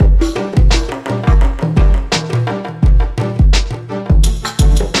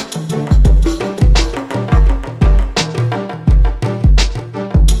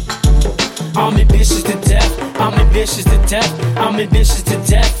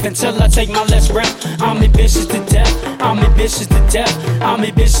death until I take my last breath. I'm ambitious to death. I'm ambitious to death. I'm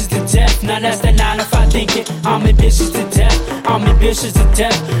ambitious to death. Now that's the 9 to 5 thinking. I'm ambitious to death. I'm ambitious to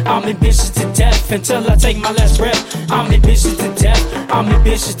death. I'm ambitious to death until I take my last breath. I'm ambitious to death. I'm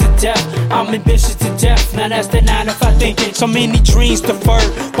ambitious to death. I'm ambitious to death. Now that's the 9 to 5 thinking. So many dreams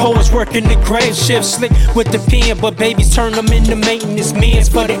deferred. Poets working the grave shift, slick with the pen, but babies turn them into maintenance men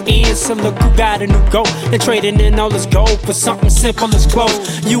for the end. So look who got a new goal and trading in all his gold for something simple as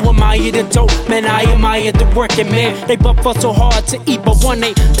clothes. You admire the dope, man, I admire the working man. They both fought so hard to eat, but one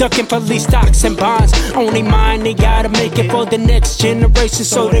ain't ducking police stocks and bonds. On their mind, they gotta make it for the next generation,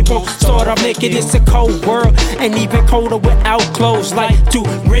 so they won't start off naked. It's a cold world, and even colder without clothes. Like, do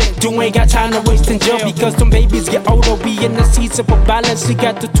ain't got time to waste in jail because them babies get older. We in the season for balance. You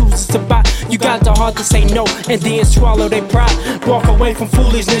got the tools to buy, you got the heart to say no, and then swallow their pride. Walk away from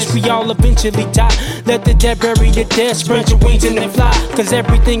foolishness, we all eventually die. Let the dead bury the dead, spread your wings and then fly. Cause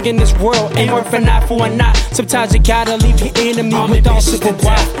everything in this world ain't worth an eye for an eye. Sometimes you gotta leave your enemy with all civil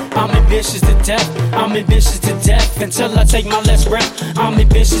war. I'm ambitious to death. I'm ambitious to death until I take my last breath. I'm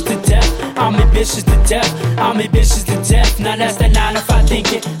ambitious to death. I'm ambitious to death. I'm ambitious to death. Now that's the 9 to 5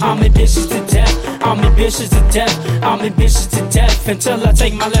 thinking. I'm ambitious to death. I'm ambitious to death. I'm ambitious to death until I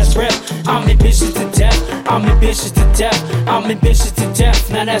take my last breath. I'm ambitious to death. I'm ambitious to death. I'm ambitious to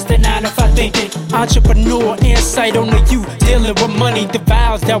death. Now that's the 9 to 5 thinking. Entrepreneur insight on the youth dealing with money. The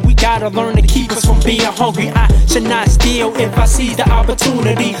vows that we gotta learn to keep us from being hungry. I should not steal if I see the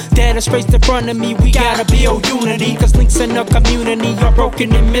opportunity. That is straight in front of me. We gotta build unity. Cause links in the community are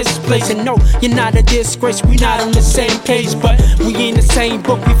broken and misplaced. And no, you're not a disgrace. We not on the same page, but we in the same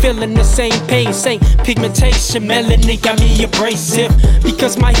book. We feeling the same pain. Same pigmentation, melanin got me abrasive.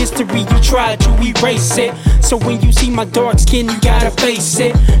 Because my history, you tried to erase it. So when you see my dark skin, you gotta face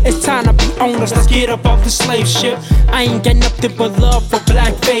it. It's time to be honest, let's get up off the slave ship. I ain't got nothing but love for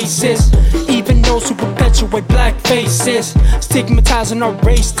black faces. Even those who perpetuate black faces, stigmatizing our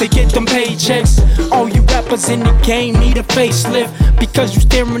race to get them paychecks. All you rappers in the game need a facelift, because you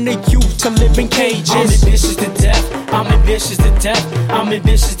staring at youth to live in cages. I'm ambitious to death. I'm ambitious to death. I'm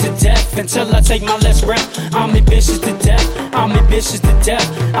ambitious to death until I take my last breath. I'm ambitious to death. I'm ambitious to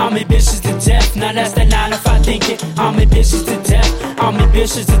death. I'm ambitious to death. Now that's the 9 to 5 thinking. I'm ambitious to death. I'm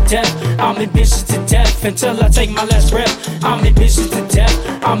ambitious to death. I'm ambitious to death until I take my last breath. I'm ambitious to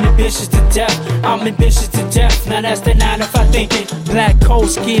death. I'm ambitious to death. I'm ambitious to death. Now that's the 9 to 5 thinking. Black cold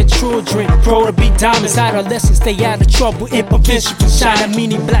skinned children grow to be diamonds. Adolescents stay out of trouble in prevention for shining.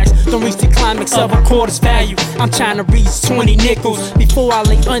 Meaning blacks don't reach the climax of a quarter's value. I'm trying to reach 20 nickels before I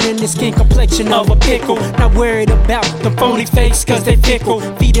lay under the skin complexion of a pickle. Not worried about the phony fakes cause they fickle.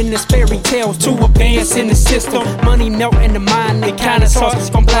 Feeding us fairy tales to advance in the system. Money melting the mind, they kinda sauce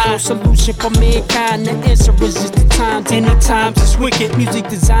from blind. No solution for mankind. The answer is just the times, and the times is wicked. Music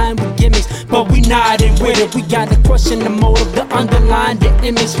design with gimmicks, but we not in with it. We gotta question the motive, the underline the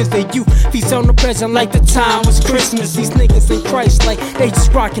image. Cause the youth feast on the present like the time was Christmas. These niggas ain't Christ like they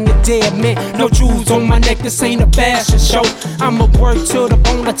just rocking the dead man. No jewels on my neck, this ain't a fashion show. I'ma work till the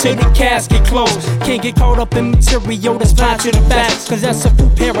bone or till the casket closed. Can't get caught up in material that's fly to the facts. Cause that's a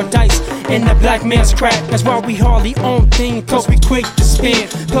food paradise and the black man's crack. That's why we hardly own things, cause we quick to spend.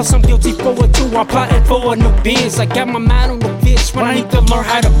 Plus I'm guilty for it too, I'm plotting for a new biz. I got my mind on the bitch when I need to learn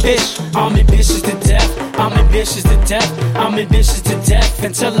how to bitch. I'm ambitious to death. I'm ambitious to death. I'm ambitious to death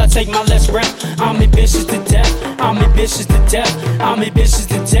until I take my last breath. I'm ambitious to death. I'm ambitious to death. I'm ambitious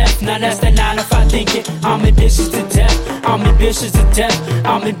to death. Now that's the 9 to 5 thinking. I'm ambitious to death. I'm ambitious to death.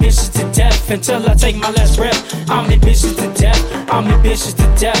 I'm ambitious to death until I take my last breath. I'm ambitious to death. I'm ambitious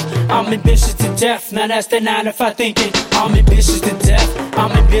to death. I'm ambitious to death. Now that's the 9 to 5 thinking. I'm ambitious to death.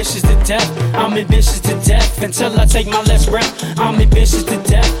 I'm ambitious to death. I'm ambitious to death until I take my last breath. I'm ambitious to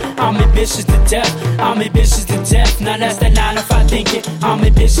death. I'm ambitious to death. I'm ambitious to death. Now that's the 9 to 5 thinking. I'm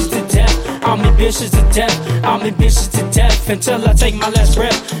ambitious to death. I'm ambitious to death. I'm ambitious to death until I take my last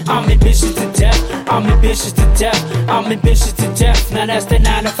breath. I'm ambitious to death. I'm ambitious to death. I'm ambitious to death. Now that's the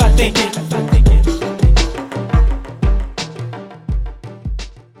 9 to